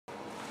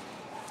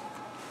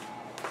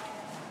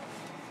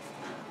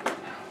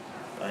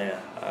yeah.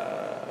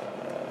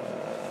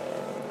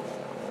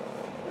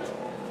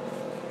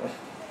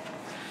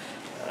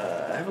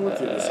 I haven't looked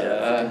through this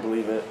yet. I can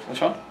believe it.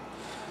 Which one?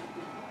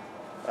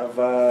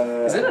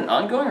 Is it an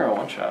ongoing or a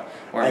one-shot?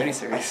 Or a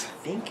miniseries? I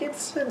think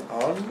it's an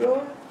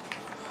ongoing.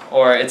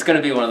 Or it's going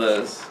to be one of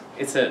those.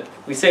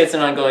 We say it's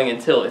an ongoing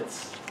until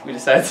we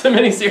decide it's a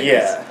miniseries.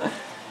 Yeah.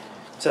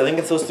 So I think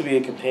it's supposed to be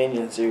a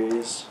companion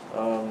series.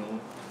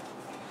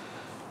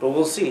 But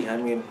we'll see. I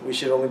mean, we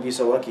should only be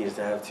so lucky as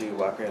to have 2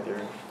 Black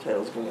Panther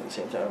titles going at the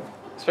same time.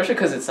 Especially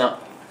because it's not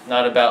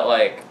about,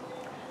 like,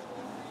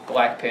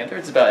 Black Panther.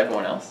 It's about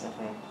everyone else.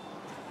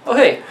 Mm-hmm. Oh,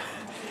 hey.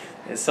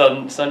 It's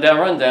Sundown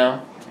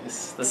Rundown.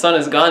 The sun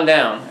has gone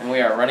down, and we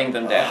are running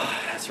them down.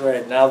 That's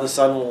right. Now the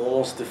sun will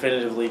almost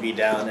definitively be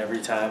down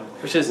every time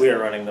we are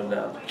running them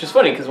down. Which is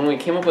funny, because when we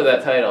came up with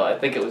that title, I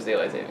think it was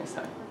Daylight Savings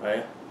Time.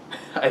 Right?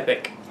 I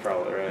think.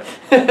 Probably right.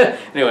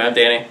 Anyway, I'm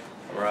Danny.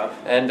 I'm Rob.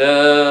 And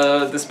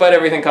Despite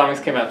Everything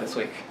comics came out this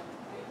week.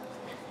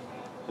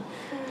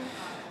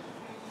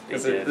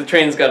 Because the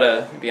train's got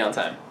to be on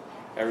time.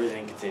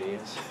 Everything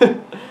continues.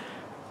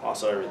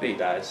 Also, everything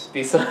dies.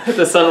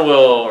 The sun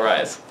will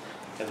rise.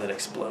 And then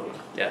explode.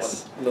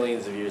 Yes.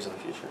 Millions of years in the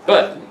future.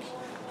 But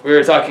we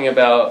were talking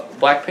about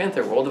Black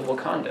Panther, World of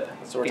Wakanda.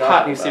 That's what we're the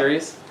hot new about.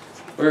 series.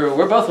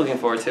 We're both looking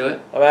forward to it.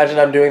 Imagine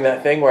I'm doing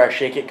that thing where I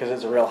shake it because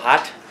it's real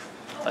hot.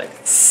 Like,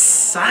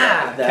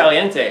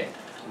 caliente.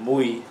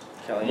 Muy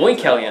caliente. Muy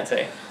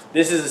caliente.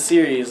 This is a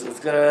series.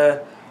 It's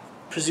gonna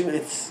presume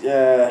it's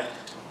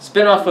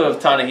spin-off of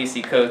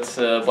Ta-Nehisi Coates'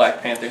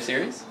 Black Panther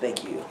series.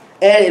 Thank you.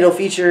 And it'll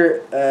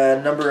feature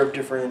a number of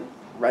different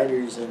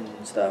writers and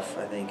stuff,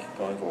 I think,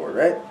 going forward,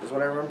 right? Is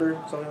what I remember?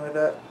 Something like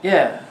that?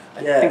 Yeah,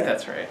 I think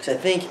that's right. Because I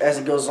think as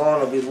it goes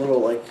on, it'll be little,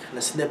 like,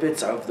 the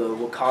snippets of the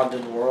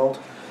Wakandan world.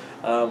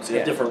 So you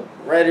have different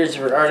writers,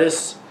 different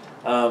artists,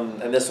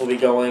 and this will be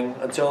going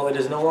until it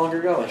is no longer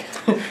going.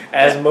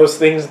 As most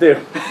things do.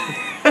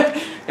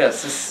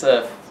 Yes, this,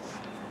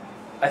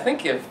 I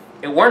think if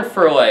it weren't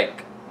for,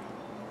 like,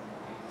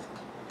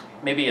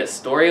 maybe a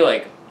story,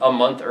 like, a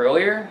month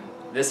earlier,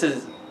 it's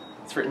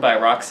written by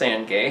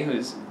Roxanne Gay,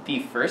 who's the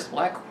first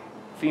Black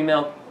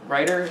female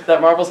writer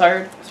that Marvel's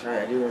hired. That's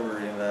right, I do remember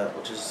reading that,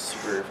 which is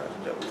super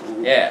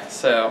fun. Yeah,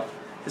 so,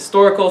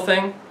 historical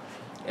thing.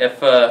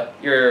 If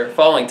you're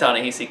following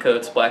Ta-Nehisi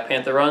Coates' Black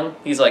Panther run,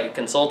 he's like a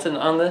consultant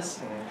on this.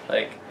 Mm-hmm.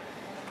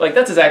 Like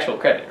that's his actual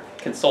credit.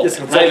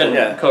 Consultant, not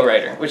even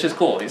co-writer, which is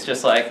cool. He's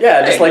just like,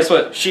 yeah, hey, just like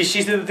what she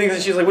did the things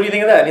and she's like, what do you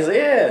think of that? And he's like,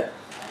 yeah.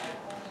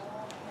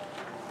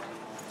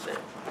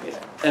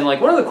 And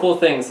like one of the cool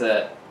things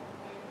that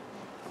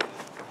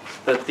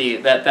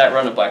that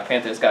run of Black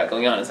Panther's got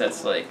going on is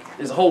that's like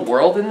there's a whole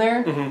world in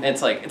there. Mm-hmm.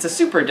 And it's a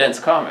super dense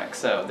comic,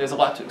 so there's a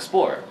lot to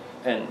explore,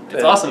 and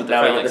it's awesome that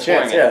they're finally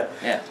exploring it.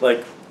 Yeah,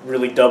 like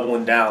really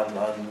doubling down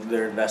on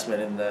their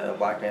investment in the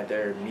Black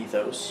Panther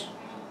mythos.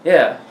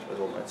 Yeah, is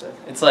what I might say.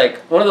 It's like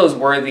one of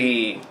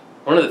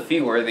the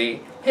few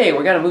worthy. Hey,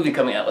 we got a movie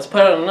coming out. Let's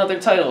put out another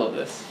title of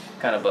this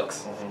kind of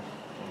books. Mm-hmm.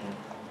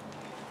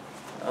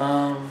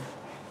 Mm-hmm.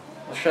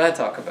 What should I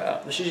talk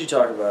about? What should you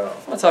talk about?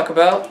 I want to talk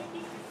about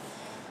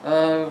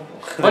a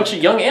bunch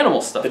of Young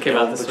Animal stuff came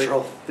out this week.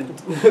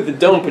 The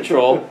Dome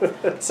Patrol.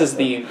 This is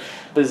the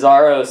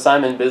bizarro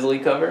Simon Bisley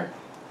cover.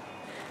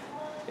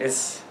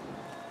 It's,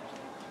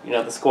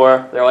 the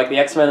score. They're like the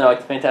X-Men, they're like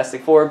the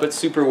Fantastic Four, but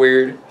super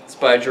weird. It's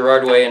by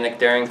Gerard Way and Nick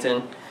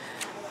Darrington.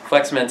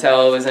 Flex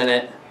Mantello is in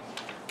it.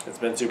 It's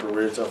been super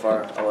weird so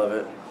far. I love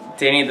it.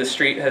 Danny the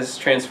Street has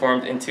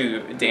transformed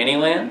into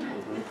Dannyland,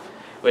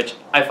 which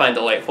I find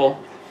delightful,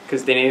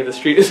 because Danny the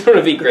Street is one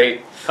of the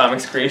great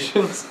comics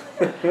creations.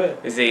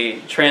 Is a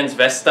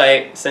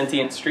transvestite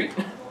sentient street.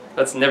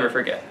 Let's never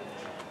forget.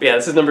 But yeah,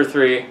 this is number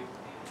 3.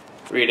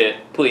 Read it,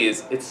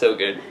 please. It's so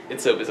good.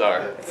 It's so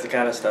bizarre. It's the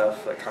kind of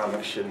stuff that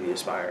comics should be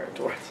aspiring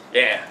towards.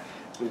 Yeah.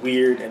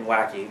 Weird and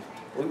wacky.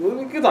 We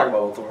can talk about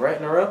both of them, right,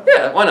 in a row?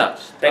 Yeah, why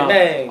not? Bang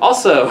bang.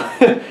 Also,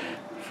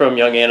 from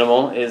Young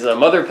Animal is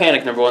Mother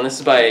Panic #1. This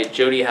is by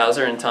Jody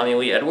Houser and Tommy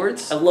Lee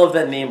Edwards. I love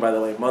that name, by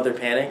the way, Mother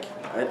Panic.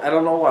 I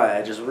don't know why.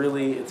 I just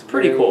really, it's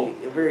pretty cool.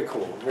 Very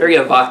cool. Very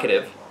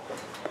evocative.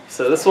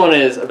 So this one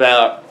is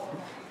about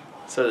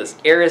this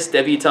heiress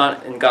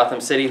debutante in Gotham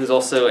City who's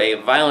also a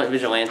violent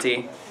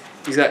vigilante.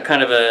 He's got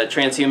kind of a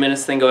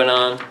transhumanist thing going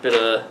on, a bit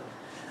of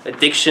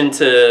addiction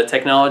to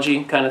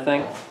technology kind of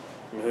thing.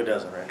 I mean, who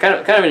doesn't, right? Kind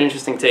of an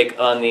interesting take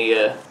on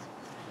the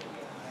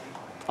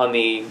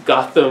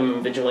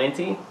Gotham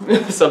vigilante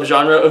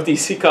subgenre of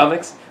DC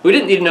Comics. We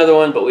didn't need another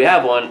one, but we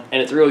have one, and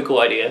it's a really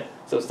cool idea,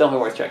 so it's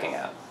definitely worth checking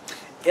out.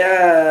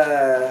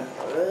 Yeah,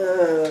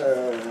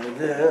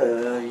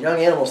 the Young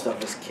Animal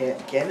stuff is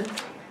canon?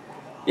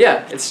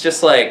 Yeah, it's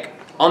just like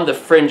on the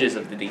fringes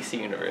of the DC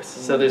universe,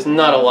 so there's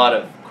not a lot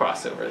of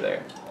crossover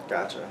there.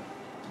 Gotcha.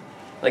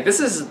 Like, this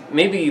is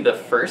maybe the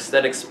first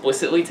that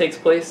explicitly takes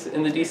place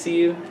in the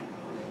DCU.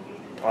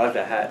 I like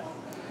that hat.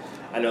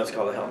 I know it's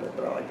called a helmet,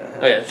 but I like that hat.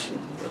 Oh yeah, it's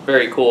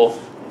very cool.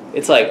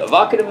 It's like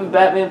evocative of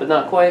Batman, but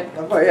not quite.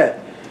 Not quite, yeah.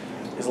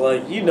 It's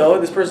like,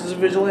 this person's a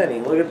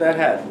vigilante. Look at that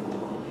hat.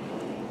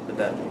 But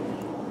then,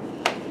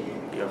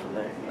 you go from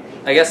there.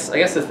 I guess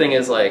the thing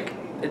is like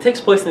it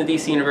takes place in the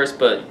DC universe,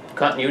 but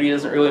continuity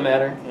doesn't really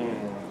matter.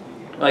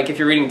 Like if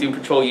you're reading Doom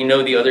Patrol, you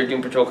know the other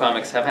Doom Patrol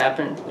comics have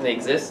happened and they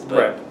exist,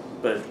 but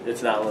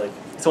it's not like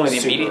it's only the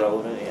super immediate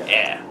relevant.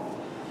 Yeah.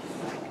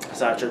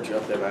 So I tripped you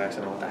up there by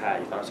accident with the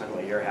hat. You thought I was talking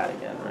about your hat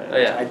again, right? Oh,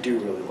 yeah. I do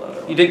really love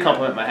it. You did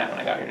compliment my hat when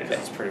I got here today.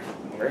 It's pretty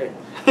fucking great.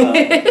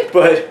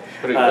 But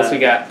what else we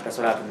got? That's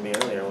what happened to me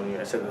earlier when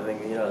I said the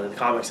thing. You know, the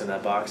comics in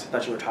that box. I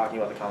thought you were talking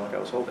about the comic I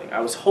was holding.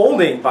 I was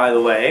holding, by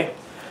the way,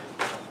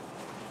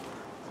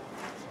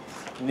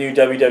 new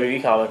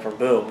WWE comic from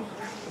Boom.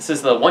 This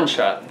is the one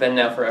shot. Then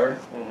Now Forever.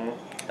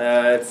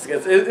 Isn't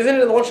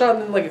it the one shot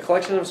and like a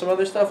collection of some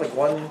other stuff,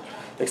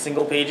 like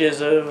single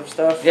pages of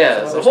stuff? Yeah,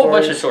 there's a whole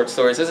bunch of short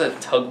stories. There's a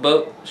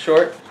tugboat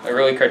short, a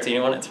really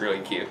cartoony one. It's really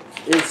cute.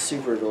 It's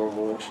super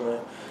adorable, actually.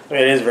 I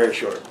mean, it is very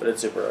short, but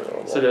it's super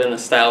adorable. Sort of in the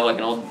style of like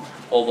an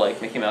old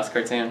like Mickey Mouse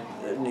cartoon.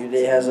 New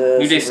Day has a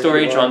New Day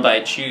story drawn by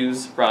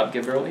Choose Rob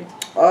Guillory.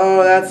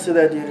 Oh, that's who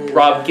that dude is.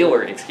 Rob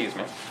Guillory, excuse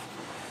me.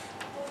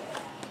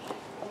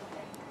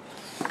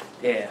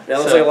 Yeah, that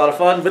looks like a lot of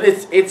fun, but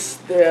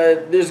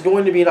there's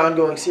going to be an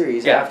ongoing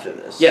series after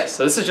this. Yes,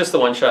 so this is just the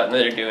one shot, and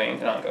then they're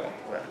doing an ongoing.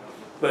 Right.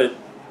 But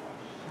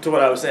to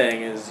what I was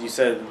saying is, you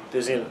said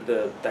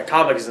that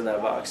comic is in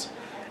that box,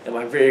 and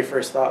my very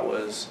first thought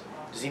was,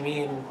 does he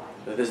mean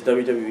that this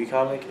WWE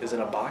comic is in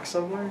a box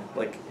somewhere,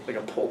 like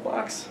a pull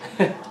box?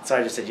 So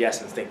I just said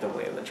yes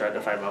instinctively, and then tried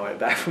to find my way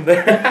back from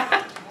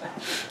there.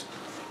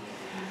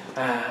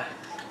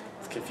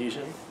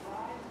 Confusion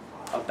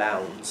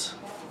abounds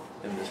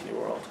in this new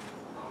world.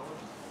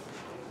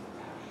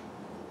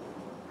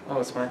 Oh,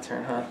 it's my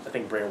turn, huh? I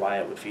think Bray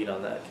Wyatt would feed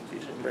on that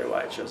confusion. Bray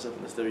Wyatt shows up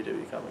in this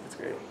WWE comic. It's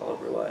great. I love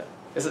Bray Wyatt.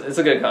 It's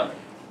a good comic.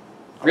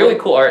 Really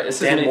cool art.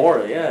 Dan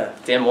Mora, yeah.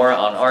 Dan Mora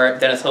on art.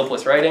 Dennis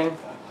Hopeless writing.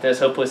 Dennis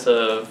Hopeless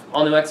of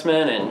All New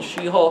X-Men and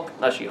She-Hulk.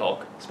 Not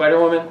She-Hulk.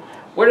 Spider-Woman.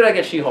 Where did I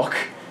get She-Hulk?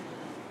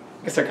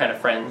 I guess they're kind of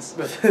friends.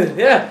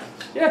 Yeah.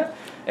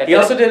 He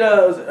also did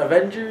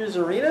Avengers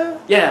Arena?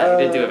 Yeah,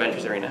 he did do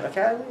Avengers Arena.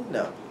 Academy?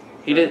 No.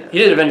 He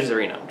did Avengers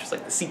Arena, which is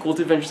like the sequel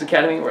to Avengers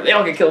Academy, where they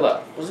all get killed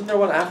off. Wasn't there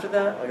one after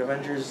that? Like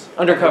Avengers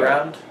Undercover.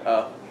 Underground?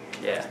 Oh.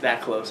 Yeah. It's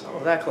that close. Oh,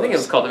 that close. I think it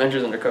was called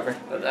Avengers Undercover.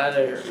 I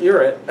know you're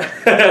right.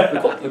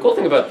 The cool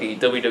thing about the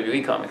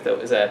WWE comic, though,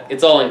 is that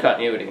it's all in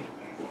continuity.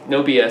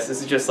 No BS.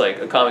 This is just like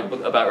a comic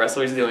book about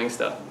wrestlers doing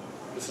stuff.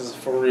 This is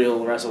for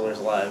real wrestlers'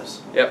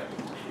 lives. Yep.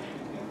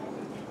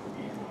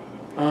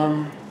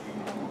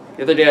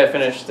 The other day I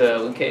finished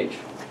Luke Cage.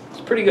 It's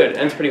pretty good. It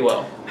ends pretty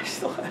well. I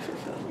still haven't.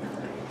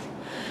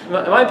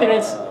 In my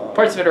opinion,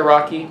 parts of it are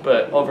rocky,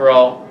 but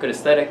overall, good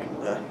aesthetic,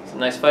 some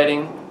nice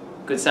fighting,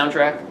 good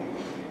soundtrack,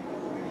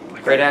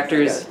 great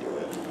actors,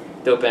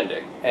 dope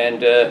ending.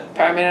 And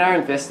Power Man and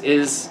Iron Fist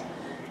is...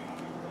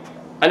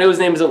 I know his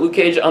name isn't Luke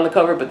Cage on the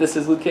cover, but this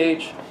is Luke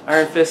Cage,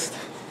 Iron Fist.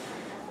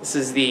 This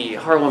is the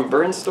Harlan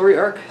Burns story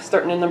arc,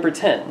 starting in number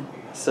 10.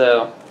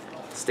 So,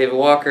 it's David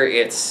Walker,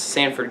 it's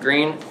Sanford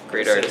Green,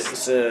 great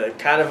artist. It's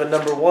kind of a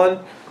number 1.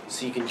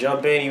 So you can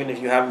jump in even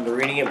if you haven't been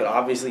reading it, but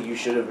obviously you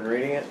should have been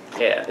reading it.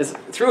 Yeah, it's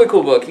a really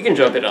cool book. You can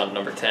jump in on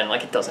number 10,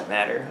 like it doesn't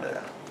matter.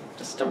 Yeah.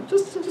 Just do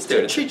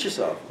it. Treat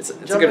yourself. It's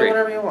jump a good in read.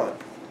 Whenever you want.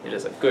 It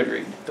is a good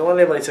read. Don't let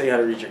anybody tell you how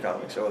to read your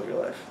comics or live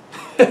your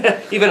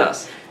life. Even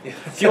us.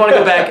 If you want to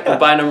go back and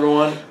buy number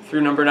 1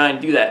 through number 9,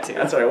 do that too.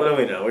 That's alright. What do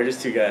we know? We're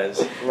just two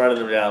guys running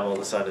them down while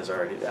the sun is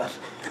already down.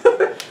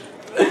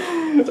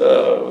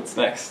 What's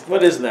next?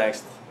 What is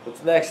next?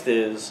 What's next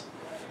is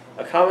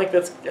a comic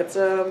that's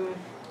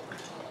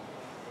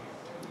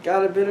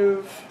got a bit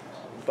of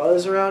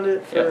buzz around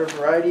it for a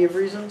variety of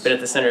reasons. Been at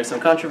the center of some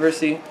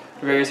controversy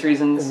for various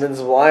reasons.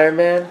 Invincible Iron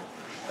Man.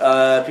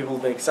 People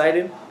have been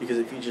excited because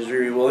it features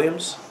Riri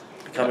Williams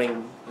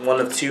becoming one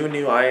of 2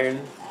 new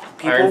Iron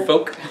people. Iron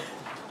Folk.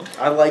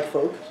 I like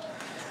folk.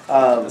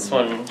 This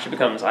one, she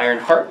becomes Iron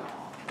Heart.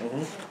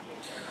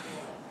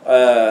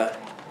 There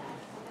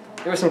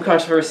was some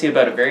controversy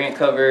about a variant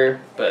cover,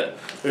 but...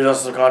 There's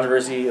also some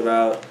controversy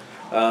about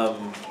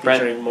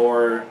featuring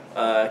more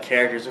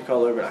characters of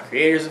color, but not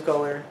creators of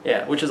color.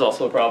 Yeah, which is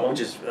also a problem.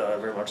 Which is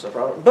very much the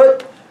problem.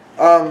 But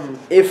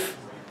if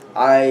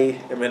I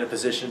am in a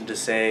position to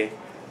say,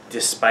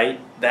 despite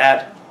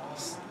that,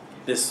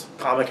 this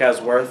comic has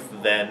worth,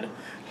 then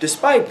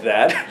despite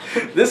that,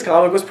 this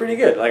comic was pretty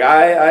good. Like,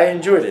 I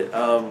enjoyed it.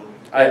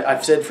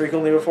 I've said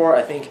frequently before,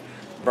 I think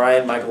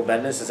Brian Michael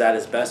Bendis is at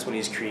his best when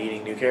he's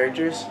creating new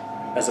characters,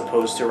 as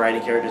opposed to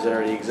writing characters that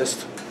already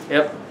exist.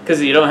 Yep,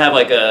 because you don't have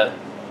like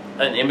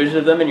an image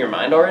of them in your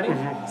mind already.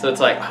 So it's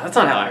like, oh, that's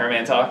not how Iron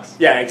Man talks.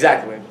 Yeah,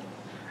 exactly.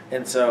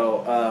 And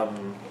so,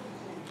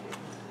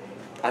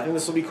 I think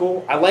this will be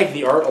cool. I like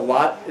the art a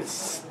lot.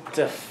 It's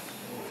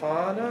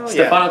Stefano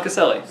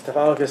Caselli.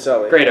 Stefano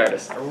Caselli. Great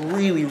artist. I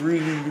really, really,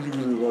 really,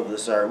 really love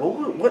this art.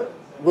 What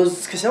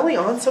was Caselli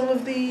on some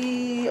of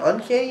the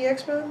Uncanny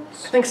X-Men?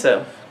 I think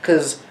so.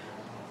 Because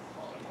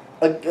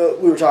we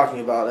were talking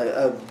about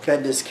a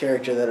Bendis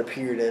character that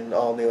appeared in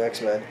All New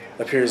X-Men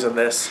appears in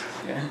this,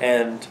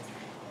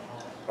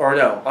 Or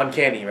no,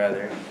 Uncanny,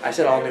 rather. I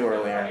said all new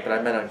earlier, but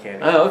I meant Uncanny.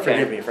 Oh, okay.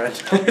 Forgive me, friend.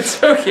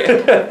 It's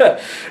okay.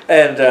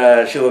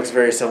 And she looks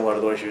very similar to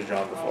the way she was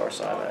drawn before,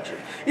 so I imagine.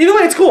 Either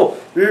way, it's cool.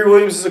 Riri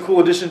Williams is a cool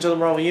addition to the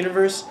Marvel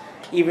Universe,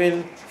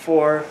 even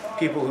for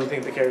people who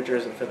think the character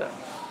isn't for them.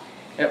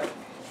 Yep.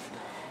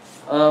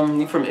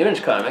 From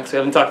Image Comics, we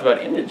haven't talked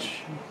about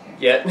Image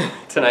yet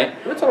tonight.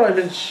 We haven't talked about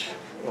Image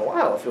in a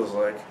while, it feels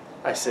like.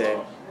 I say,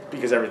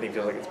 because everything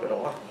feels like it's been a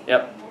while.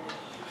 Yep.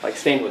 Like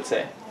Stain would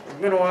say. It's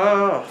been a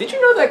while. Did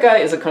you know that guy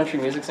is a country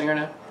music singer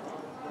now?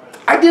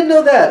 I did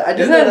know that. I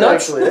did Isn't know that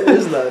nuts? Actually. It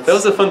is nuts. That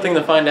was a fun thing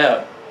to find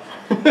out.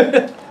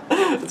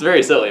 It's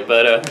very silly,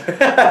 but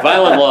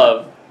Violent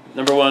Love,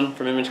 #1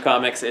 from Image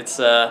Comics. It's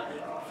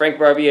Frank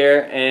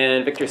Barbiere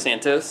and Victor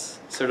Santos.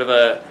 Sort of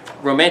a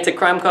romantic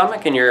crime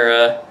comic in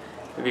your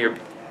maybe your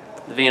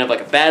the vein of like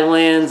a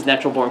Badlands,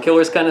 Natural Born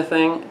Killers kind of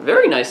thing.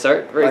 Very nice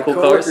art, very cool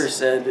colors. My coworker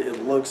said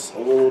it looks a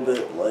little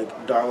bit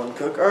like Darwin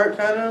Cook art,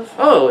 kind of.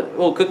 Oh, a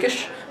little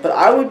cookish. But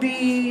I would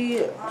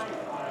be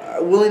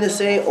willing to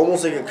say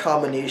almost like a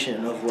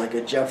combination of like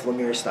a Jeff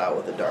Lemire style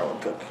with a Darwin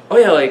Cook. Oh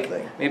yeah, like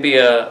thing. Maybe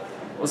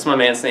what's my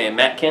man's name?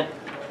 Matt Kent.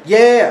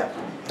 Yeah.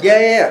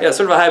 Yeah,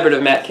 sort of a hybrid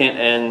of Matt Kent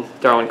and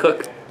Darwin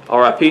Cook.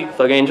 R.I.P.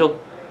 Thug Angel.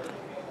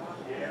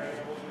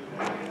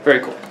 Very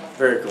cool.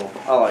 Very cool.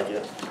 I like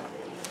it.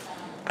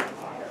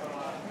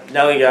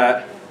 Now we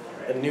got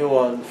a new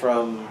one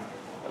from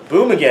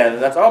Boom again.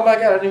 That's oh my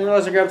god! I didn't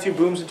realize I grabbed 2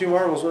 Booms and 2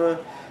 Marvels.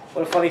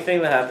 What a funny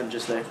thing that happened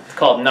just there. It's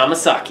called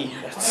Namesake.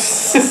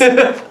 That's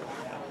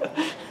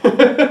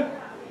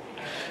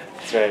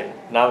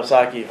right.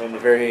 Namesake from the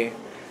very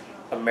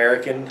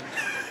American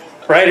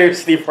writer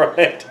Steve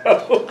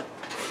Orlando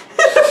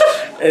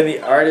and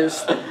the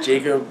artist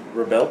Jacob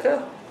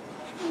Rebelka.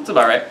 That's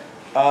about right.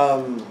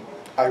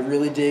 I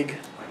really dig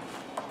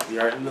the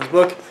art in this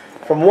book.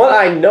 From what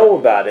I know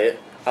about it,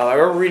 I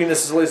remember reading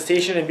this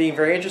solicitation and being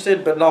very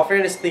interested, but in all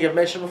fairness, I think I've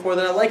mentioned before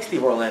that I like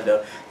Steve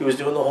Orlando. He was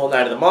doing the whole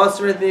Night of the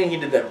Monster thing. He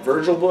did that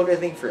Virgil book, I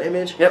think, for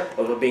Image. Yep.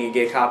 Of being a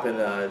gay cop in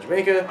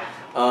Jamaica.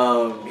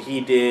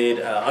 He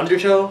did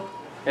Undertow.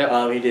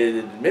 Yep. He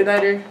did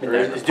Midnighter.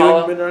 He's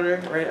doing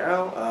Midnighter right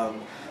now.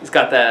 He's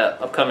got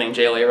that upcoming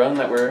JLA run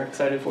that we're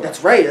excited for.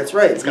 That's right. It's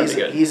gonna be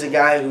good. He's a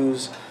guy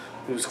who's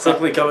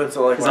quickly coming to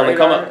like he's on the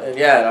come up. And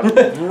yeah,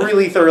 I'm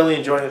really thoroughly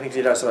enjoying the things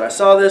he does. So when I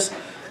saw this,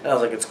 and I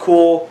was like, it's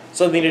cool.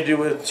 Something to do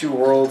with 2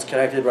 worlds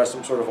connected by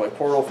some sort of like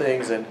portal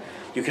things, and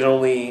you can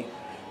only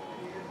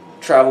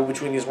travel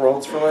between these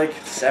worlds for like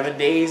 7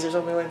 days or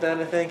something like that,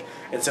 I think.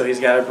 And so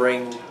he's got to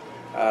bring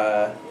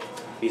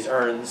these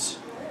urns.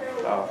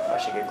 Oh, I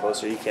should get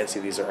closer. You can't see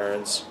these are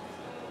urns.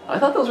 I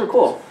thought those were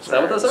cool. Is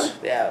that what those are?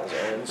 Yeah, those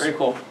are urns. Very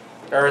cool.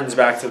 Urns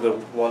back to the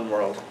one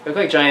world. They look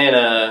like giant,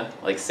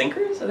 like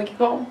sinkers, I think you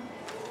call them.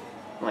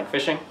 Like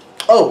fishing.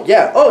 Oh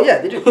yeah,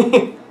 they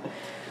do.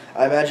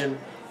 I imagine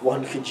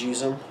one could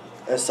use them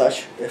as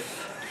such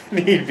if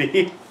need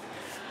be.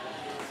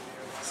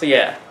 So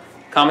yeah,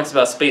 comics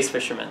about space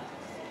fishermen.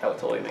 I would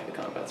totally make a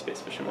comic about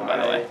space fishermen, by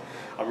the way.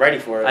 I'm ready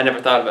for it. I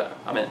never thought about it.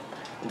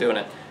 I'm doing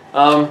it.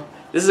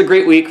 This is a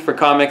great week for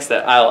comics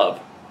that I love,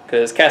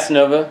 because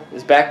Casanova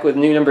is back with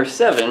new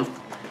 #7.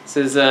 This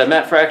is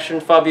Matt Fraction,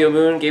 Fabio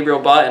Moon, Gabriel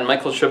Bott, and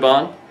Michael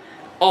Chabon.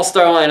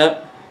 All-star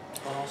lineup.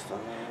 All-star.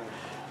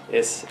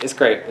 It's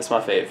great. It's my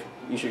fave.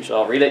 You should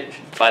all read it. You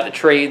should buy the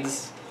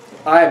trades.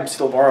 I'm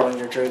still borrowing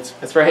your trades.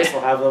 That's right. I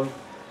still have them.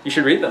 You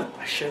should read them.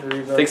 I should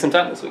read them. Take some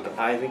time this weekend.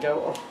 I think I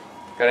will.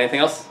 Got anything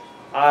else?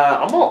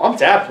 I'm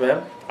tapped,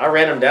 man. I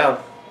ran them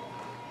down.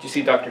 Did you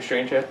see Doctor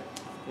Strange yet?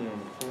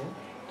 Mm-hmm.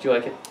 Did you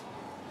like it?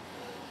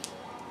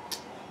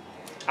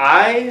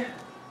 I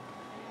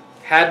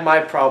had my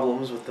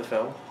problems with the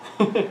film,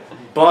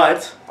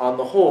 but on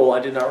the whole,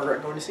 I did not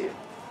regret going to see it.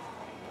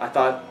 I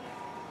thought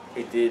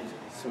it did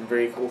some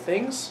very cool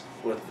things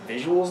with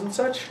visuals and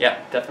such. Yeah,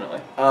 definitely.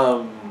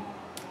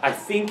 I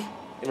think,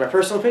 in my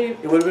personal opinion,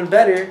 it would have been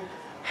better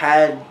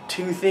had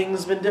 2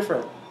 things been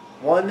different.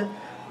 One,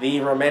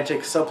 the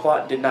romantic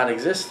subplot did not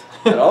exist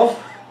at all.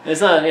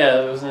 It's not,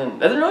 yeah, it wasn't,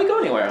 that didn't really go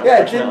anywhere, yeah,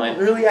 it didn't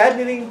really add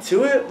anything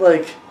to it,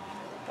 like,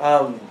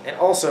 and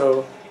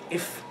also,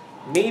 if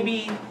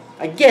maybe,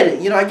 I get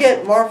it, I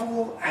get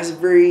Marvel has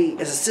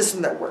a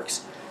system that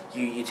works.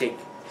 You take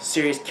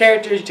serious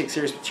characters, you take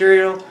serious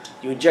material,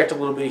 you inject a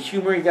little bit of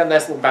humor, you got a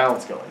nice little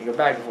balance going. You go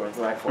back and forth,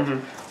 back and forth.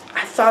 Mm-hmm.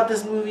 I thought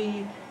this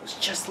movie was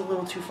just a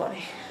little too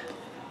funny.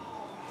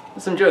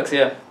 Some jokes,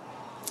 yeah.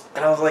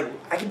 And I was like,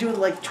 I could do it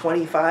like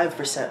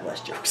 25%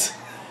 less jokes.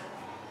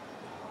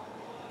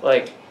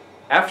 Like,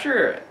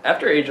 after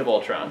Age of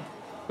Ultron,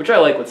 which I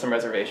like with some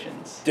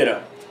reservations.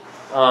 Ditto.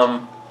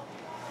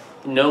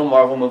 No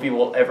Marvel movie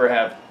will ever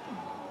have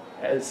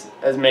as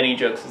many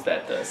jokes as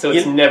that does. So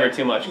it's never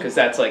too much, because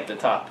that's like the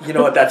top. You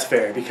know what, that's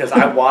fair, because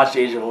I watched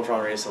Age of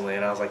Ultron recently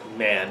and I was like,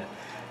 man,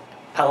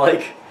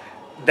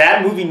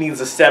 that movie needs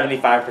a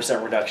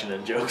 75% reduction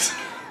in jokes.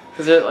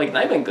 Because they're like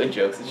not even good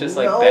jokes, it's just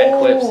like bad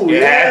clips.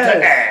 You have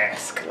to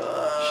ask.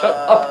 Shut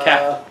up,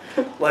 Cap.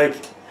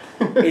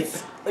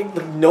 It's like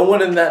no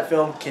one in that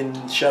film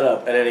can shut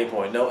up at any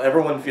point. No,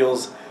 everyone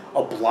feels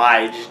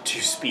obliged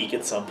to speak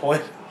at some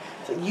point.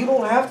 You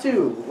don't have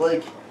to.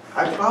 Like,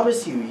 I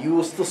promise you, you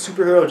will still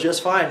superhero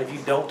just fine if you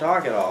don't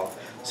talk at all.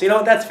 So you know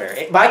what? That's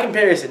fair. By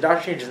comparison,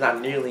 Doctor Strange is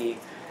not nearly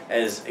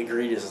as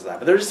egregious as that.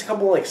 But there's just a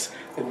couple like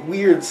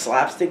weird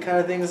slapstick kind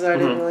of things that I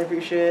didn't really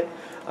appreciate.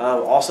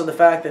 Also, the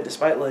fact that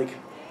despite like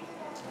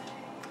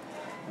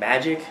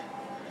magic,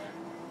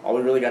 all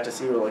we really got to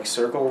see were like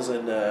circles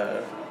and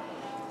that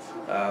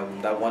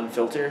one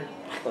filter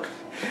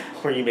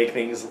where you make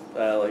things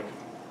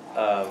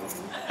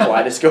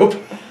kaleidoscope.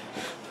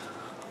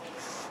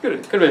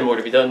 Could have been more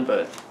to be done,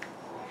 but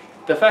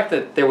the fact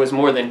that there was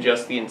more than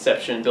just the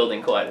Inception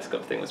building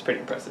kaleidoscope thing was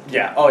pretty impressive.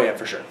 Yeah. Oh yeah,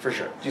 for sure. For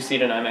sure. Did you see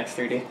it in IMAX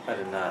 3D? I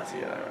did not see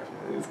it in IMAX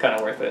 3D. It's kind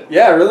of worth it.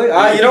 Yeah, really?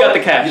 You got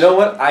the cash. You know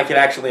what? I could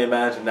actually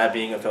imagine that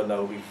being a film that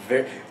would be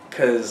very...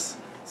 Because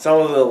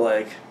some of the,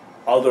 like,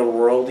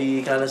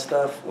 otherworldly kind of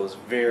stuff was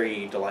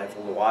very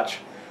delightful to watch.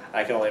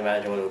 I can only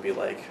imagine what it would be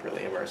like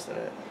really immersed in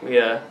it.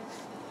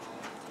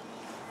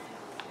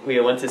 We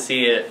went to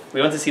see it.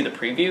 We went to see the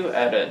preview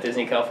at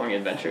Disney California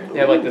Adventure. They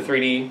have like the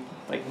 3D,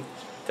 like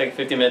take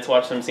 50 minutes,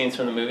 watch some scenes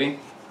from the movie,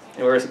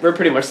 and we're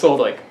pretty much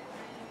sold like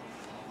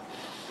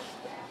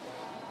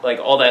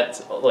all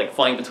that like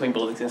flying between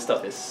buildings and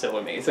stuff is so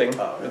amazing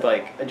with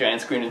like a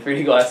giant screen and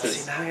 3D glasses.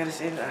 See, now I gotta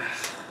say that.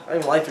 I don't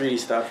even like 3D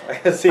stuff.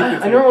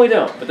 I normally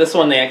don't, but this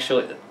one they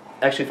actually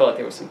felt like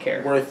there was some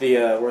care. Worth the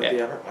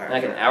effort.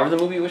 Like an hour of the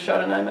movie was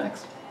shot in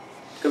IMAX.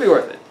 Could be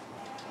worth it.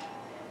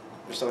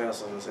 There's something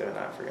else I was going to say, but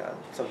I forgot.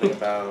 Something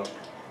about...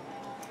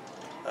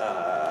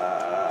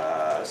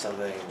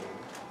 something...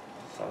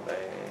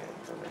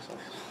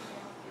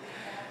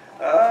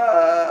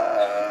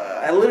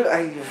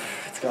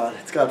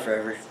 It's gone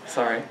forever.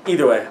 Sorry.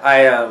 Either way,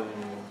 yeah,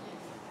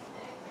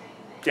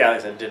 like I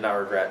said, did not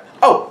regret.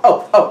 Oh!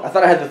 I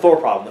thought I had the Thor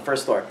problem, the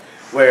first Thor,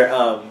 where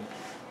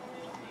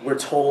we're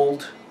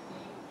told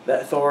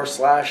that Thor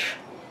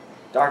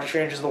 / Doctor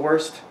Strange is the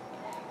worst,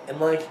 and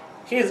like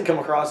he doesn't come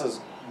across as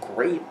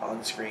great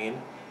on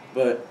screen,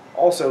 but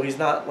also he's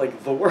not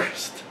like the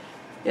worst.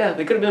 Yeah,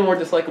 they could have been more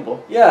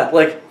dislikable. Yeah,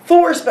 like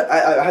Thor.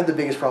 I have the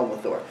biggest problem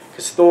with Thor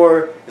because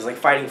Thor is like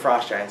fighting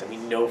frost giants, and we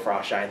know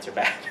frost giants are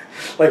bad.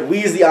 Like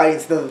we as the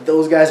audience know that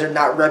those guys are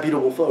not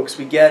reputable folks.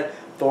 We get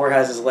Thor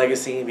has his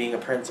legacy in being a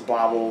prince,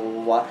 blah blah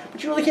blah blah.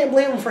 But you really can't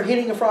blame him for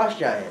hitting a frost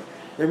giant.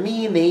 They're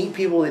mean. They eat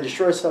people. They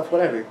destroy stuff.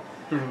 Whatever.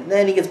 And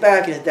then he gets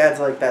back, and his dad's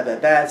like bad,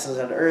 sends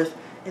him down to Earth.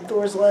 And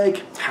Thor's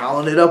like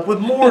palling it up with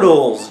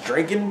mortals,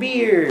 drinking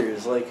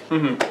beers, like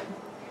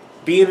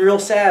being real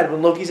sad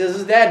when Loki says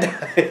his dad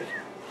died.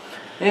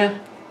 Yeah.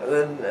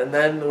 And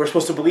then we're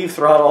supposed to believe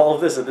throughout all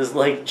of this that this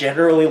like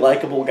generally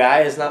likable guy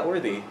is not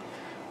worthy,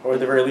 or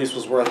at the very least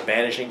was worth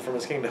banishing from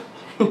his kingdom.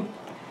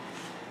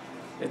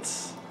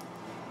 It's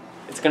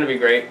gonna be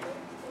great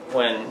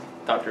when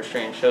Doctor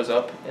Strange shows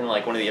up in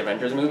like one of the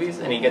Avengers movies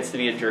and he gets to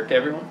be a jerk to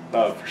everyone.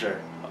 Oh, for sure.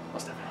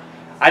 Most definitely.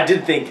 I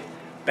did think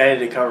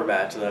Benedict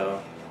Cumberbatch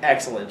though.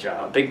 Excellent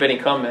job. Big Benny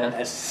Cum, man.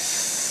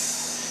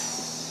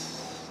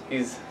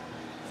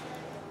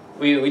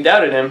 We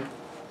doubted him.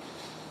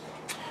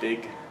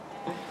 Big.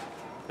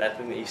 That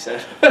thing that you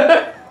said.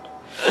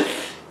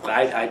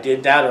 I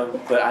did doubt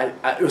him, but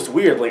it was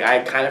weird. Like I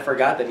kind of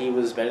forgot that he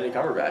was Benedict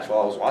Cumberbatch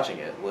while I was watching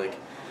it. Like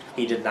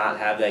he did not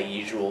have that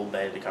usual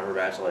Benedict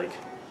Cumberbatch like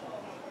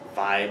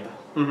vibe.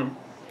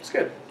 It's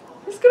good.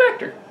 He's a good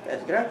actor. Yeah,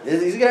 he's a good actor.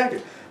 He's a good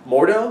actor.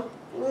 Mordo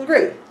was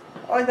great.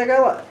 I like that guy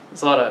a lot.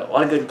 There's a lot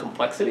of good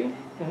complexity,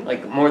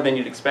 like more than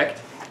you'd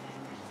expect,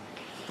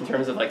 in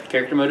terms of like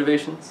character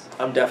motivations.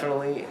 I'm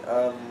definitely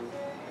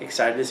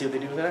excited to see what they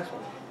do with the next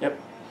one. Yep.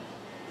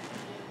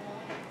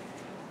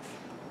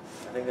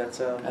 I think that's.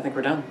 I think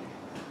we're done.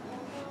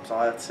 That's all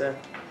I have to say.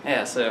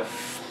 Yeah. So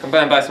come by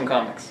and buy some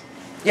comics.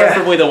 Yeah.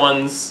 Preferably the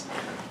ones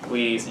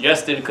we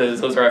suggested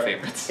because those are our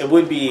favorites. It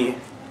would be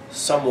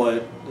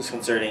somewhat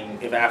disconcerting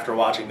if after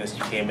watching this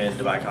you came in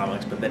to buy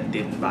comics but then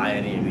didn't buy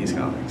any of these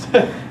comics.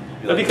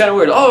 That'd be kind of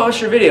weird. Oh, what's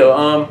your video?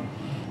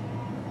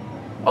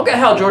 I'll get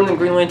Hal Jordan and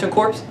Green Lantern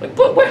Corps. Like,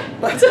 what?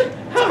 I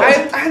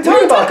hadn't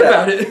talked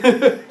about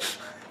it.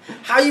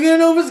 How are you gonna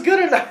know if it's good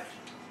or not?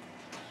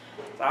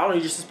 I don't know.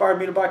 You just inspired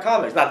me to buy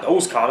comics, not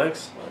those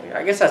comics.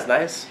 I guess that's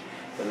nice.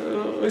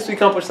 At least we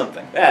accomplished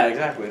something. Yeah,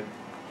 exactly.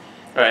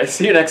 All right.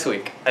 See you next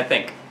week. I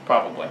think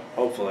probably.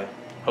 Hopefully.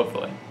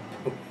 Hopefully.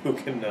 Who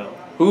can know?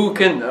 Who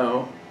can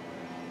know?